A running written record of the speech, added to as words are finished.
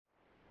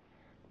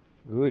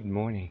Good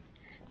morning.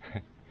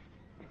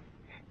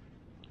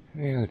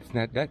 Well, it's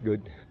not that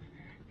good.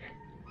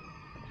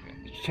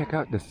 Check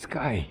out the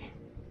sky.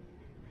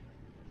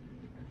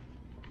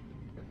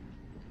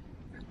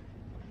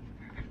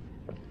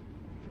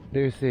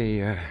 There's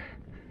a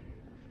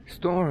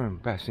storm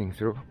passing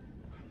through,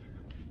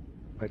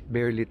 but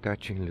barely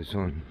touching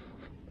Luzon.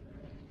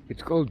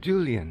 It's called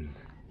Julian,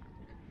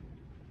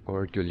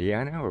 or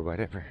Juliana, or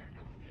whatever.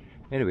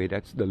 Anyway,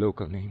 that's the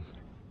local name.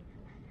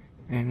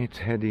 And it's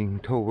heading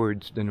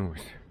towards the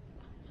north.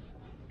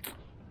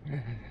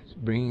 It's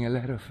bringing a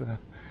lot of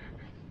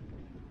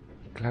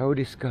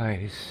cloudy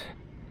skies.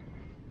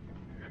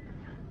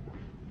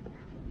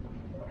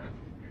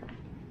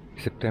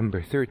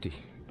 September 30.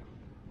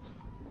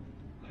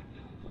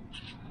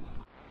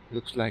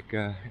 Looks like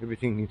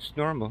everything is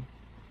normal.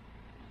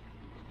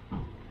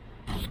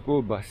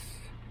 School bus.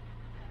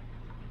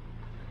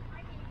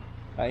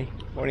 Hi,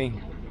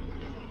 morning.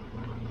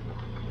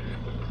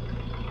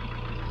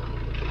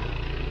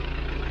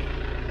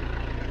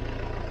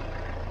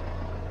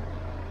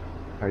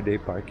 Are they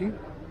parking?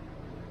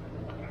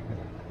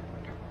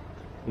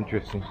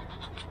 Interesting.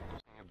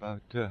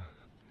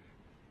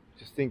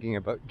 Just thinking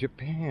about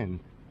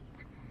Japan.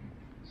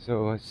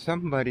 So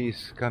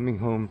somebody's coming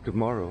home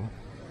tomorrow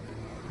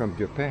from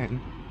Japan.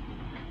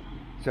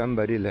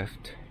 Somebody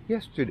left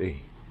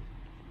yesterday.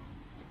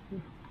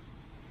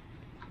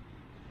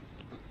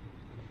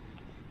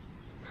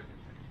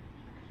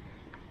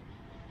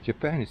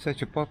 Japan is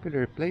such a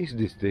popular place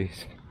these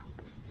days.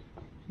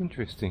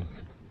 Interesting.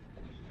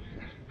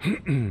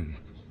 And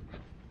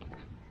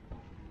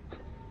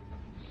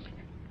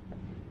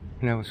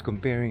I was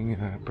comparing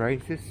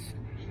prices,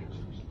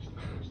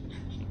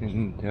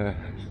 and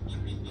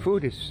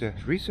food is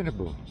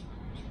reasonable.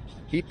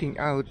 Eating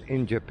out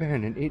in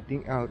Japan and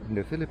eating out in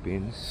the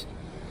Philippines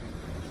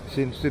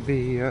seems to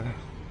be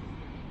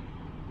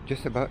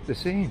just about the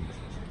same.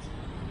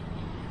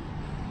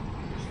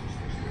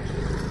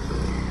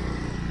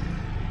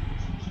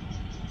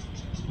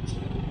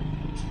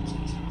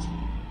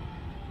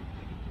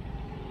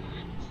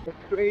 Let's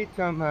create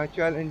some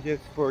challenges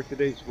for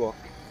today's walk.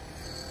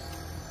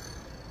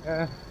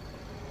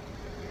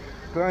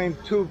 Climb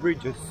 2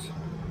 bridges.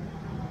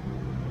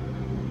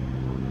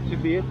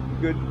 Should be it.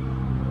 Good.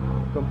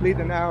 Complete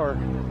an hour.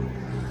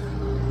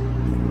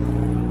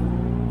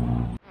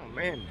 Oh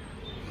man.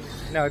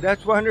 Now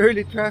that's one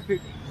early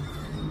traffic.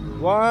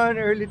 One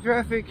early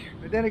traffic.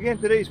 But then again,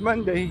 today is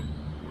Monday.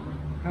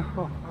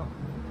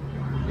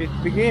 It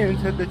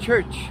begins at the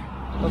Church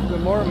of the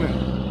Mormon.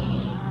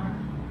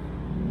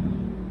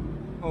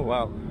 Oh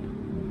wow.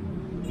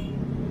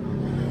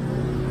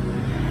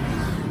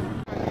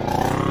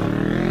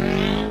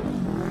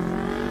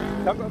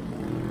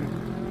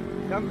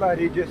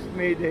 Somebody just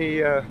made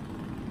a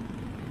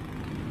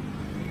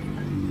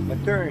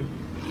turn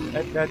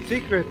at that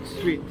secret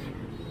street.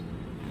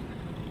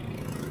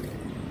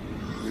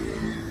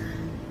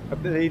 A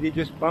lady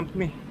just bumped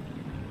me.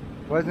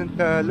 Wasn't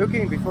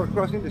looking before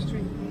crossing the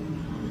street.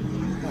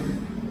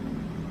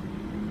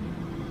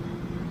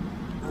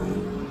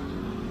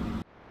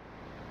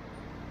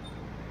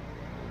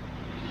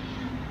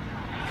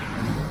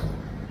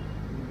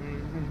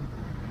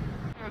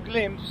 A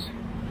glimpse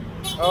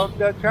of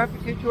the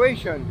traffic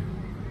situation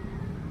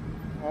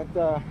at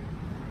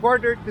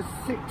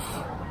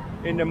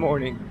 5:45 in the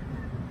morning,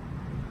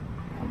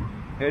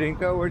 heading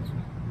towards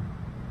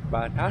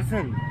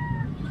Batasan,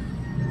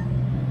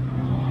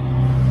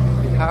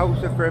 the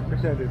House of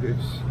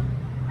Representatives.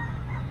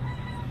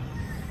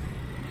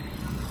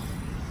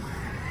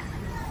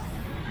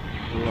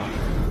 Wow.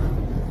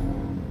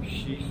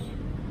 Jeez.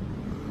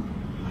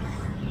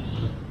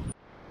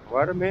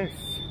 What a mess.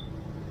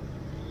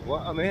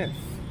 What a mess.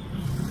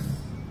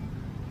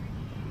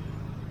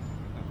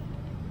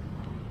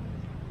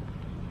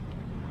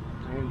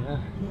 And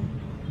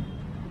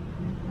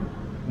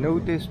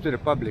notice to the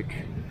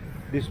public,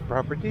 this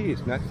property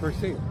is not for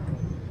sale.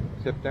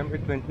 September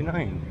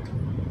 29,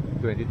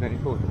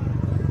 2024.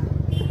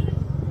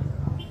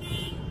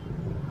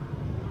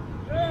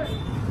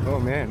 Oh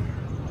man,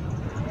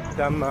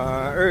 some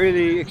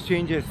early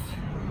exchanges.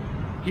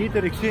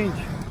 Heated exchange.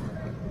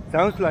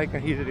 Sounds like a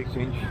heated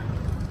exchange.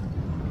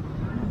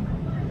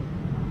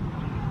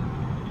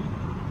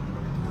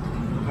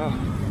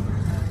 Oh.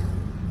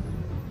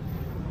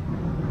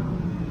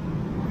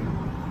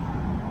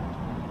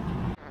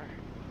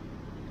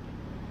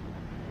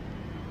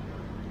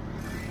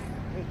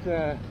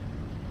 Let's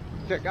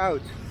check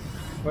out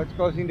what's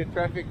causing the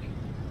traffic.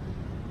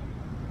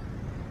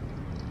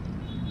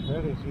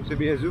 Well, there seems to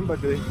be a Zumba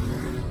today.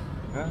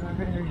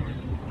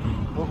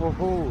 Oh ho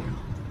ho.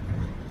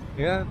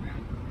 Yeah,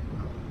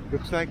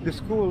 looks like the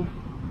school.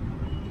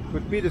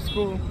 Could be the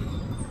school.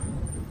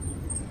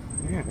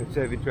 Yeah, it's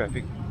heavy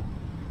traffic.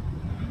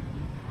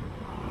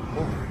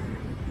 Oh.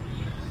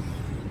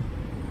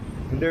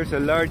 And there's a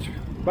large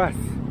bus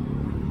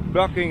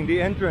blocking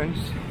the entrance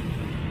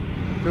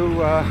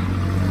to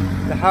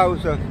the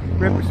House of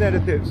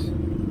Representatives.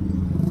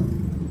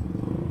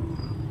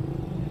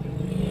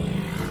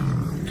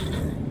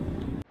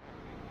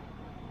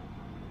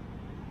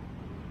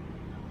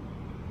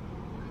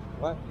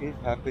 What is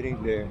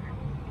happening there?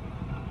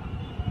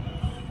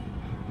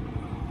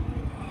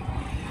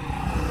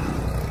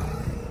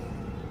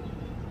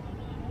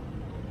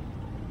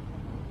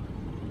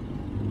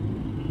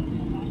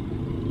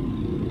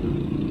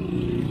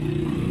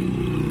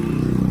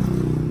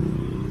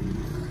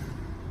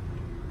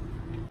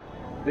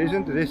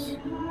 Listen to this.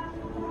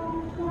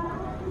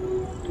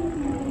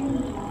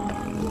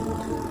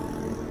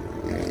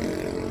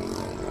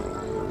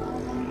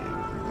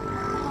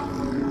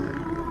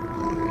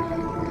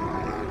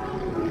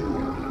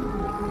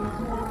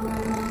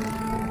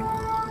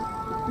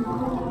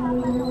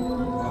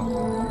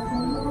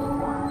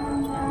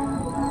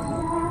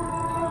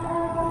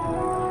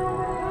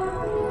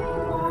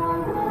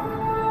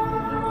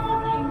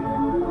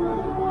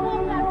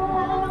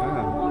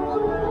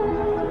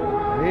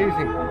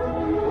 Amazing.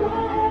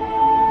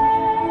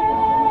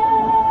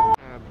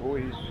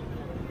 Boys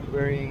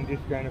wearing this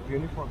kind of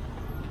uniform.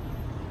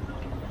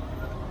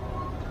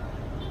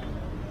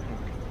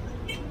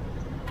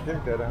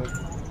 Check that out.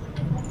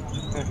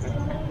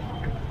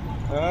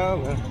 Oh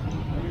well,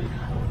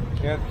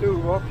 you have to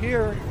walk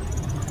here,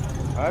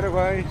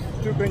 otherwise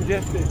too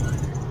congested.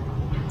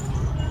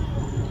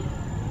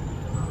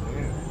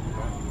 Yeah.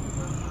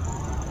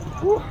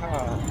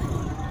 Woo-ha.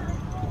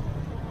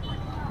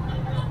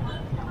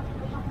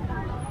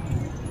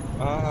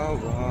 Oh,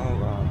 wow,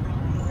 wow.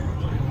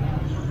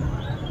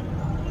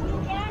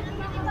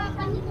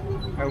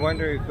 I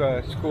wonder if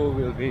school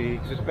will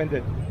be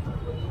suspended.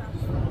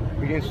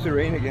 Begins to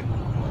rain again.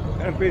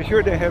 And I'm pretty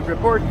sure they have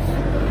reports.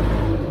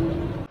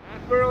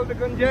 That's where all the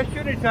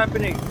congestion is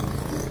happening.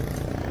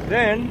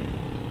 Then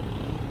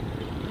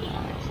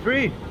it's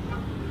free.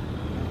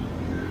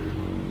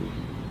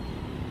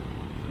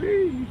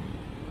 Free.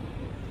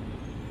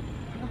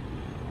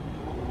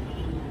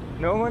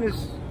 No one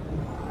is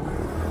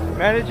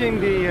managing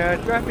the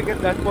traffic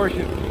at that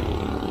portion.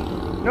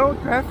 No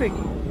traffic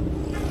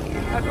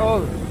at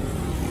all.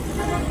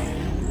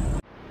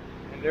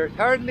 And there's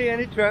hardly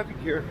any traffic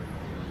here.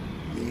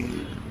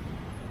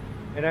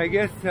 And I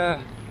guess the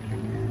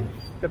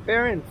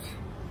parents,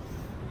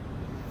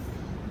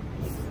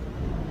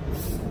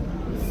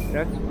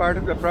 that's part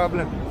of the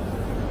problem.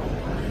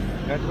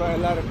 That's why a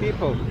lot of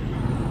people,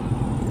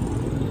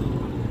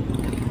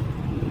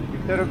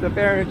 instead of the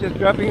parents just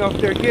dropping off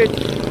their kids,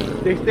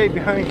 they stay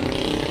behind.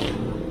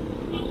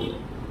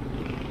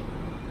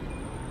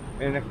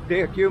 And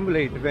they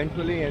accumulate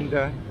eventually, and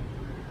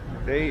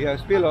they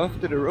spill off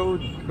to the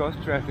road, cause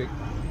traffic.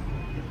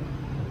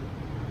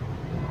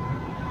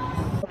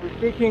 We're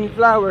picking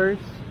flowers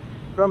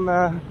from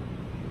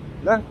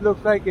that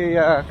looks like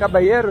a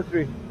caballero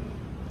tree.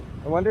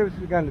 I wonder what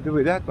we're going to do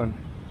with that one.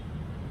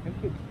 I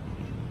think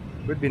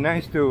it would be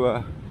nice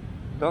to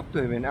talk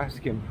to him and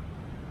ask him.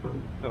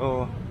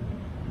 So,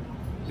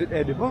 is it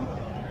edible?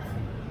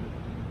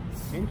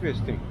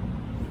 Interesting.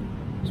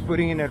 It's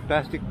putting in a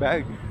plastic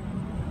bag.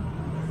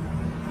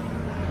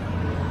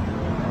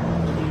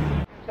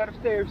 Set of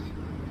stairs.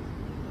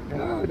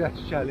 Oh, that's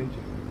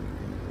challenging.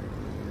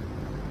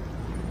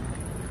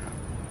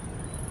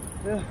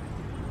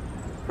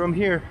 From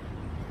here,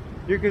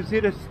 you can see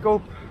the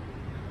scope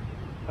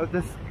of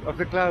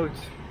the clouds,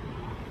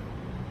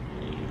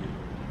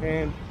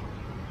 and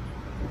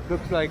it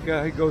looks like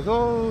it goes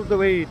all the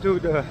way to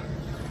the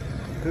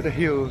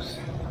hills.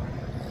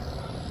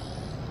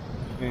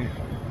 Yeah.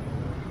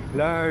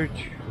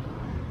 Large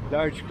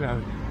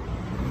cloud,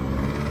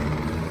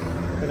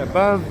 and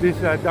above these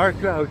dark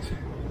clouds,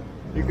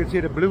 you can see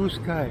the blue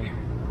sky.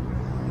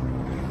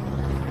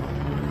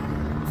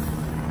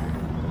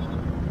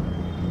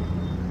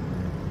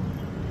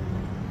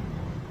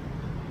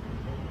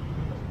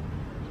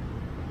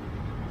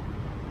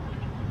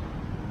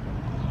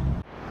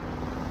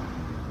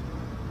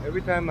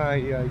 Every time I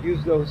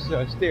use those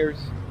stairs,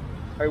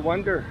 I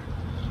wonder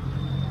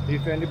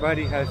if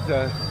anybody has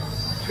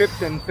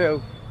tripped and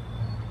fell.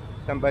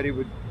 Somebody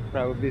would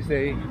probably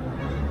say,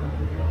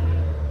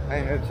 I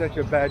have such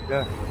a bad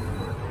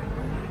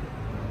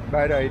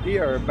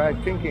idea or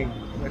bad thinking.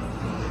 But,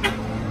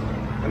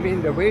 I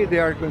mean, the way they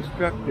are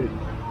constructed,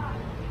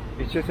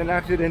 it's just an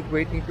accident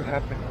waiting to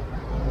happen.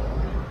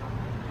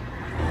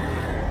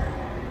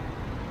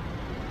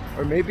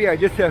 Or maybe I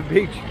just have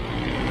big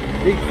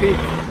feet,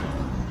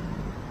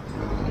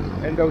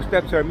 and those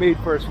steps are made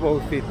for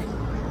small feet.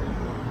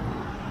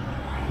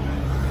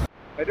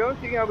 I don't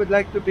think I would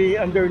like to be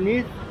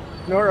underneath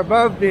nor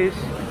above this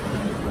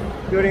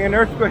during an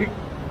earthquake.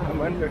 I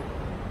wonder.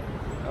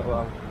 Oh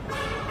wow.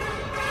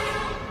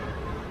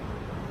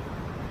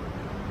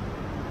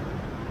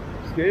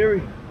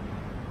 Scary.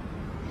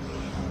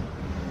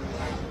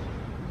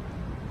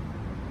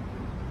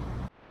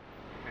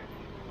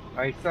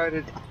 I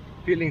started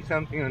feeling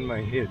something on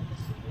my head.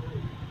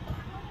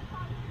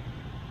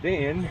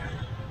 Then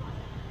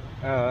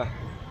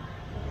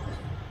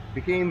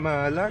became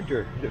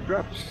larger, the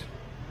drops.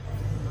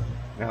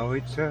 Now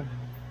it's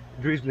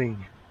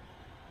drizzling.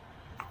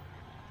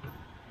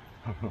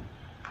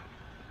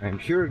 I'm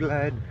sure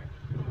glad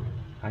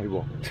I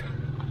walked.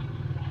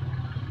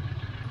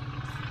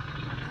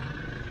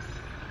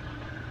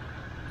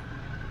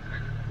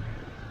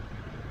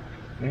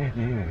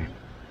 Yeah.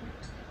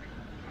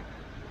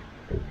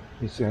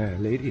 This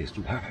lady is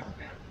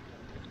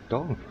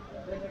tall.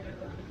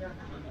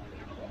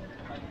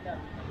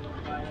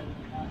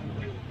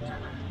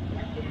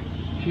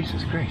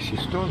 Jesus Christ,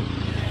 she's tall.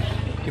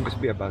 She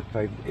must be about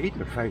 5'8"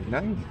 or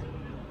 5'9".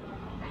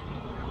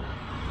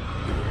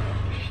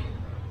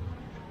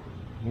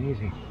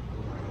 Amazing.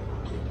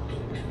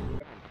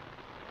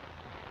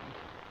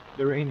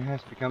 The rain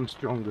has become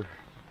stronger.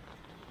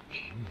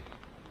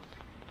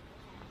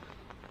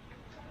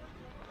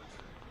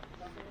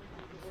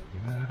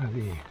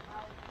 Golly.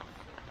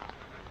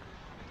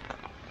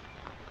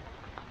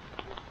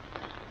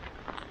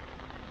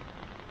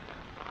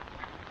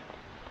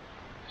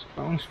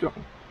 Strong.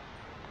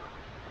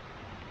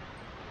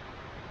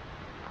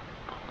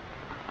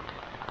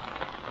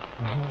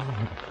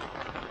 Oh.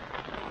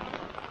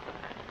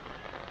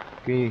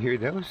 Can you hear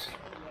those?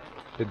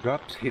 The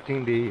drops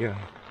hitting the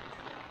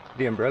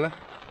umbrella.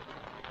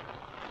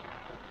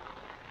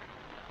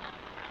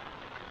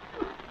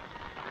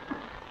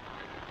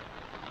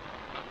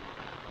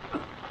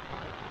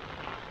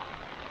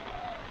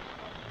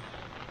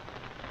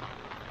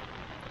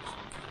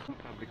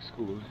 Public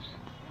schools,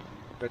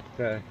 but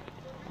the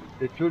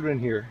children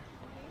here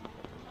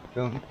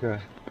don't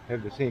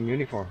have the same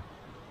uniform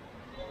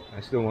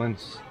as the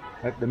ones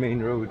at the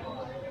main road.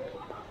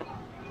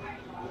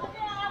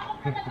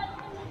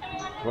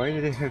 Why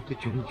do they have to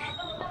change?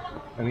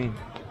 I mean,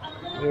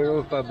 they're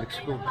all public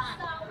schools.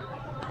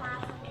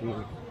 Gee.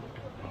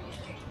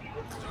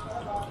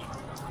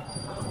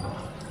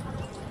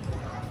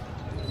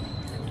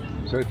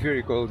 So if you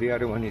recall, the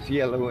other one is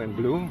yellow and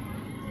blue.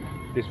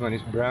 This one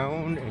is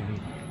brown, and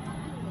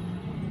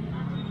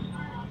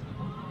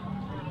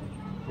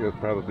you'll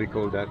probably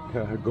call that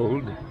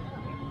gold.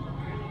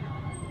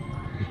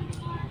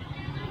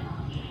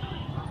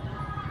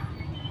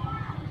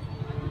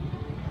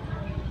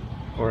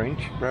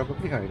 Orange,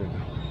 probably, I don't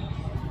know.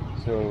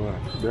 So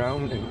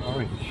brown and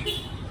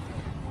orange.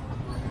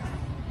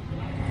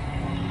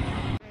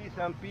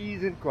 Some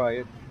peace and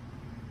quiet,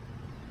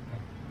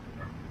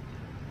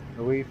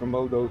 away from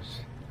all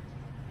those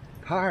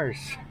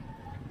cars,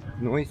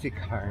 noisy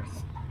cars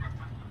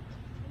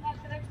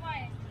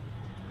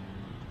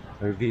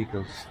or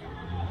vehicles.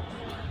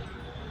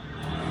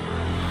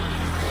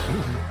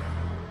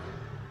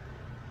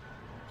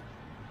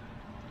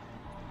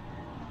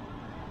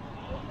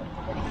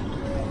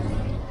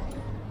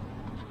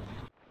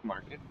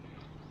 Market.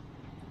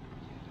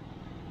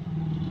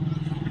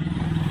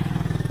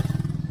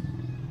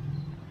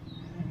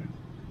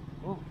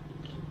 Oh,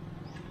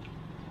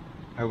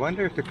 I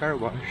wonder if the car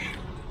wash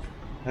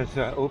has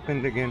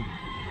opened again.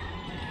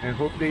 I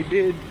hope they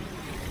did.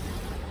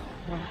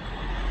 Well,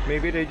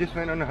 maybe they just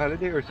went on a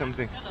holiday or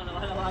something.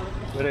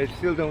 But I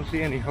still don't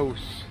see any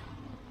hose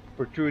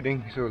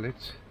protruding, so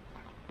let's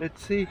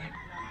see.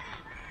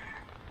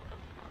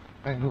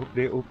 I hope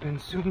they open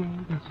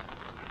soon.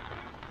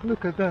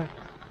 Look at that.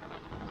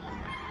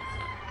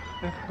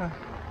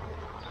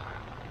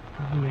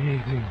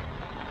 Amazing.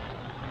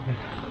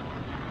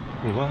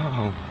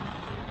 Wow.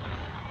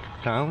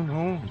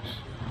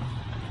 Townhomes.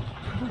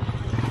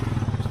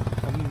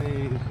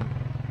 Amazing.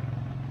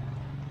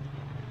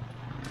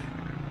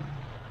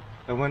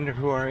 I wonder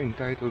who are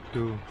entitled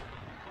to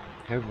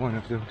have one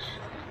of those.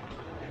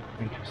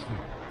 Interesting.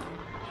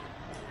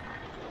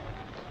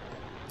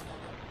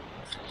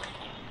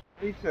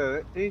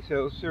 They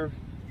sell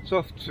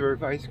soft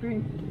serve ice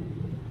cream.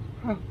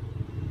 Huh.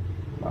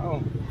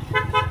 Wow.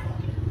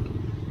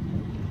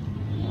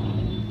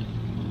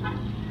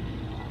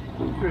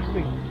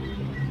 Interesting.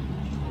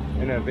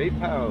 And a vape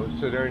house.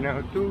 So there are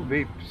now 2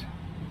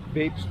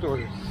 vape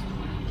stores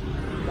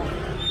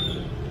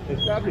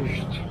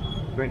established.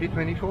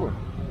 2024.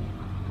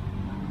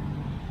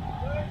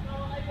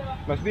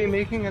 Must be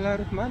making a lot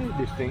of money,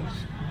 these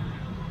things.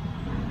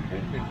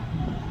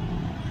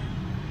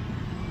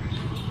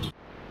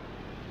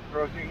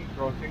 Crossing.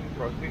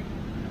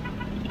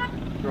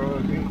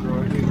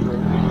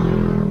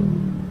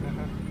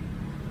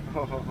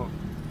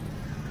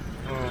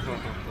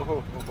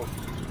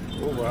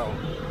 Oh wow.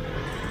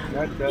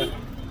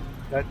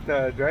 That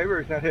driver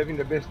is not having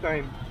the best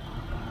time.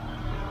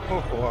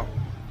 Oh wow.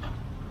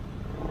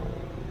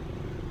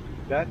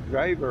 That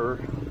driver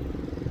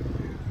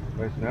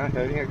was not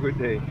having a good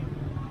day.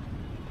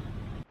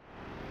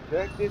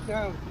 Check this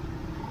out.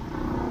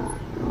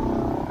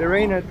 The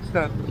rain had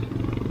stopped.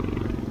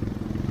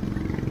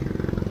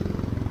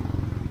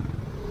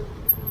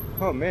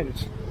 Oh man,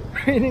 it's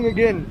raining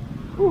again.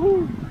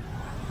 Woohoo!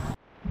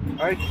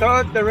 I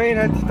thought the rain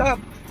had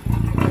stopped.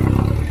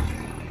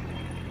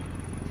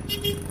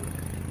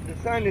 The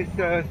sun is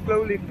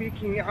slowly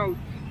peeking out,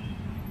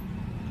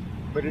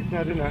 but it's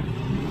not enough.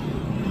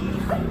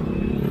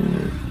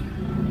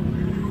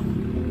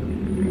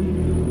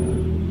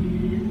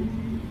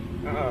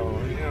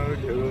 Oh no.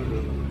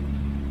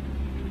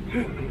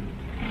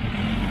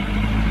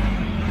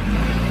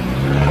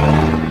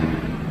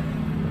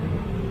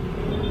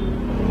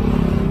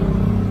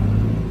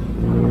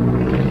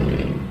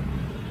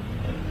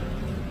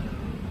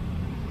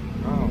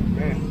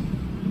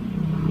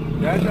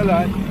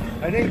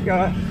 I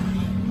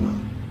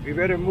think we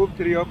better move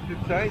to the opposite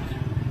side.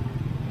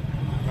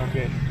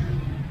 Okay.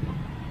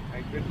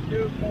 I could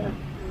still pass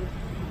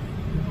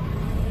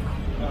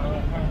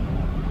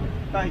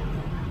tight.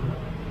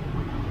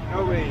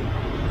 No way.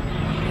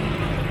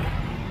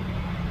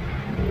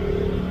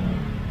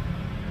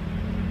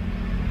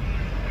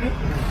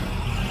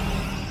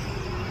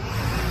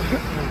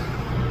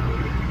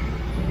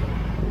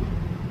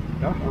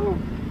 No.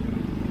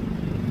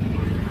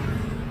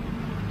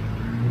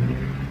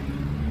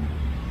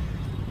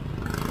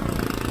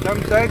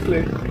 Some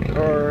cyclists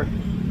or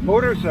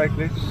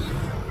motorcyclists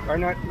are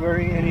not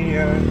wearing any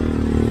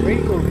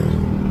raincoats.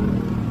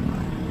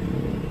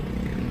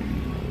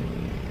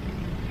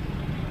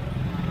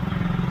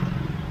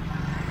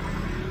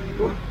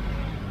 Ooh,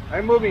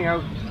 I'm moving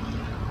out.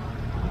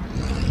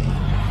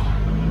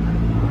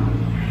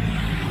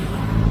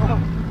 Oh,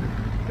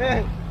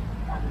 man.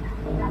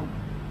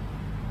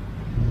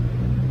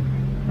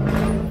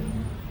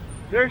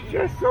 There's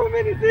just so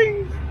many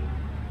things.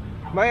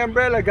 My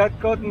umbrella got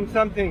caught in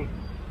something.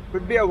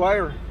 Could be a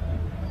wire.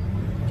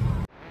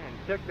 And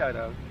check that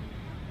out.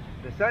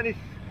 The sun is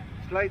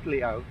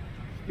slightly out.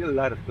 Still a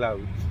lot of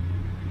clouds.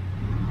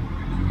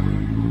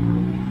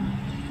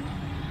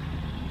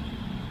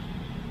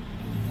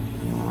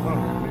 Oh,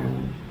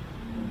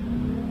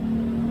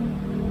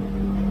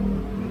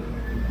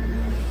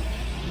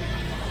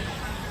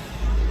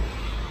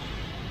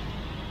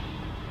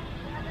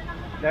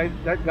 man.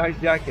 That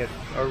guy's jacket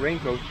or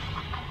raincoat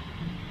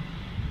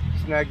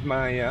snagged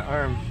my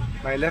arm,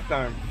 my left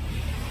arm.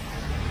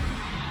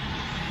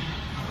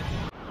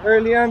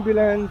 Early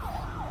ambulance.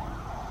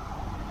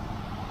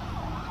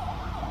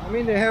 I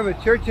mean, they have a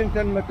church in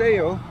San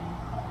Mateo,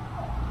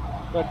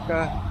 but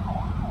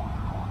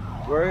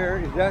where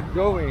is that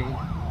going?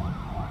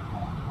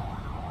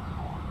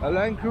 A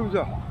Land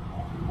Cruiser.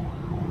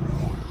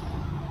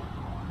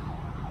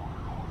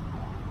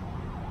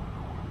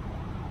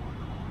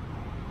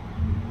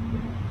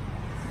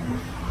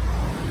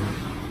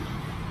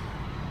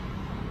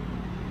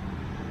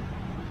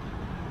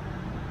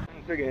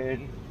 Once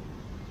again.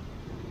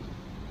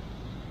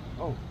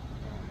 Oh.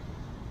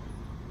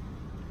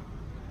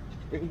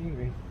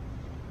 Raining.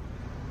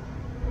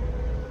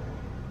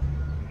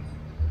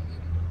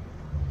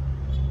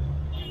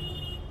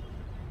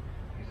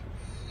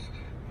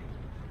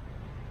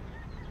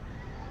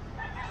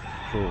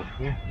 So,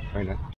 yeah, why not?